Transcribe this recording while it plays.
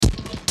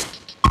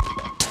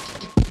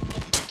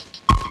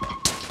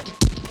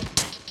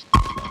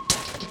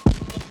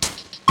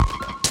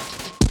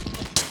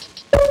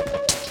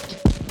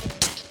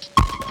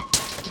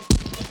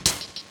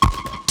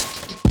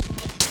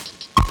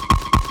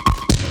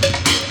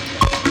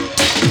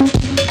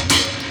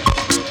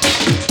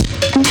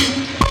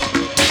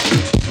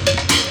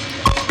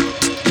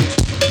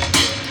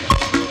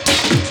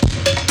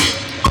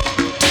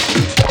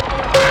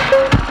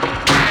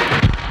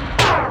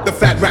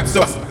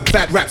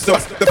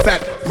sauce, the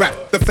fat rap,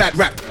 the fat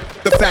rap,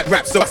 the fat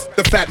rap sauce,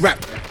 the fat rap,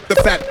 the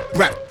fat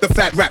rap, the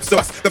fat rap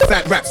sauce, the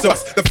fat rap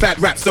sauce, the fat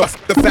rap sauce,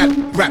 the fat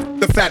rap,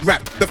 the fat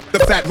rap, the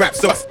fat rap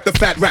sauce, the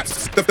fat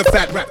raps, the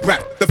fat rap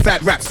rap, the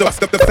fat rap sauce,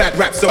 the fat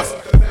rap sauce.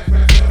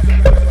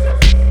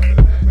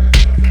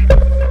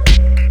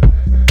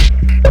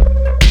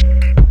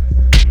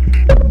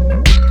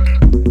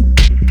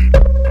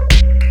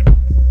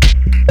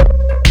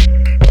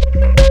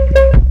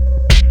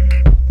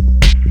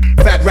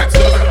 Fat rap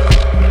sauce.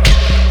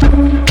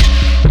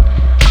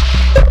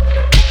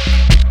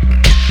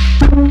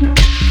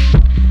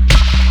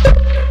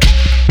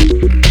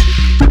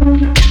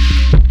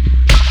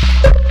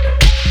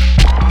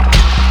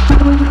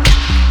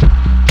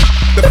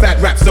 The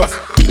fat rap sauce.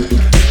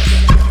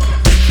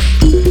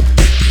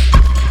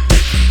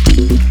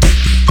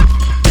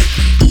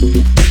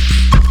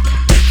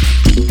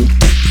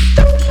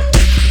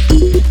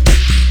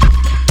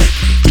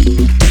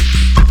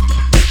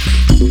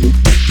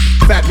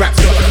 Fat rap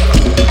sauce.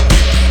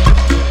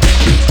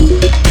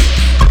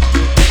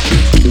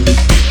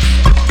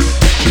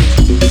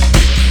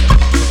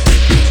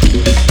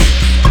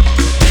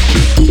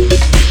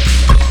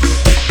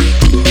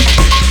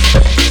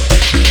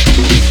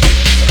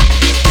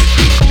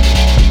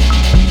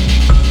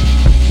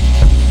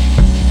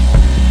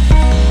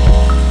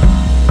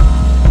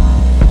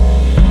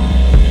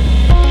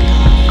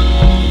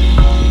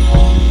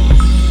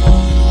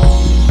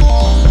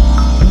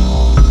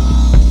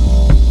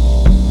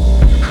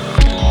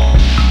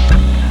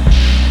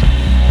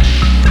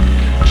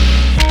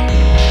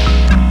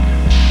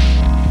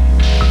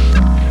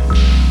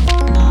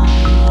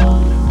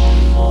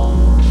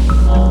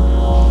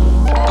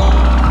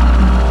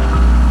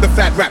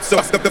 Fat rap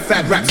sauce, the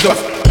fat rap sauce.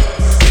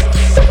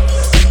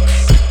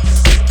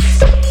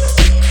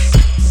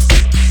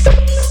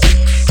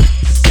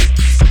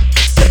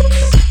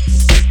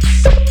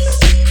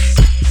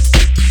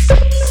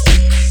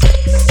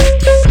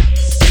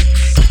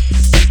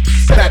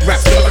 Fat rap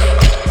sauce.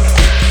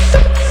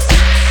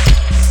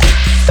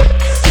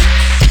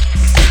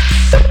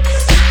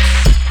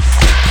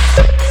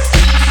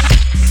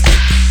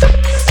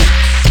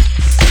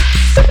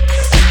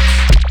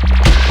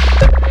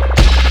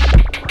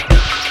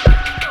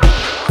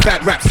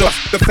 Fat rap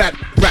sauce, the fat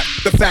rap,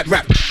 the fat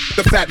rap,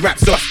 the fat rap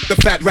sauce, the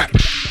fat rap,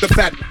 the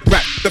fat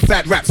rap, the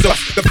fat rap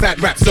sauce, the fat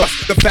rap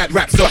sauce, the fat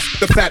rap sauce,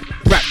 the fat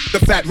rap, the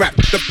fat rap,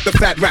 the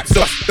fat rap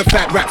sauce, the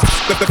fat rap,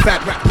 the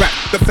fat rap,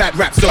 the fat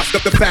rap sauce,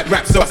 the fat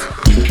rap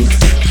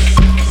sauce.